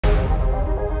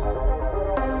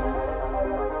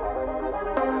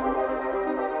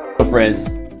friends,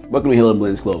 welcome to Healing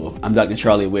Blends Global. I'm Dr.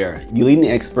 Charlie Ware, your leading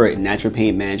expert in natural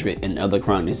pain management and other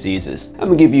chronic diseases. I'm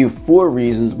gonna give you 4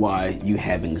 reasons why you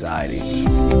have anxiety.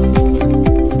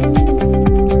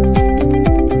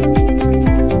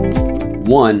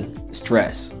 1.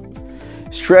 Stress.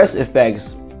 Stress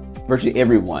affects virtually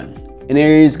everyone, and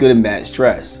there is good and bad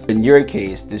stress. In your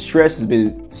case, the stress has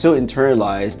been so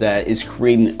internalized that it's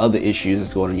creating other issues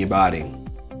that's going on in your body.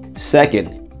 Second,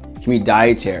 it can be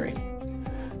dietary.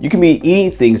 You can be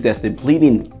eating things that's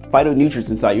depleting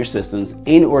phytonutrients inside your systems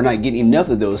and or not getting enough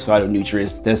of those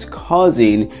phytonutrients that's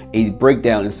causing a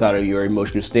breakdown inside of your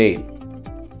emotional state.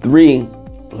 3.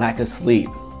 Lack of sleep.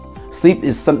 Sleep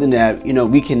is something that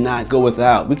we cannot go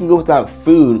without. We can go without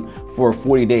food for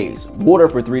 40 days, water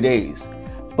for 3 days,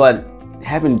 but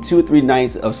having 2 or 3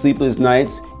 nights of sleepless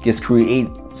nights can create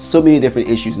so many different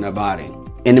issues in our body.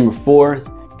 And number 4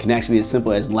 can actually be as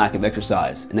simple as lack of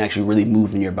exercise and actually really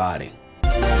moving your body.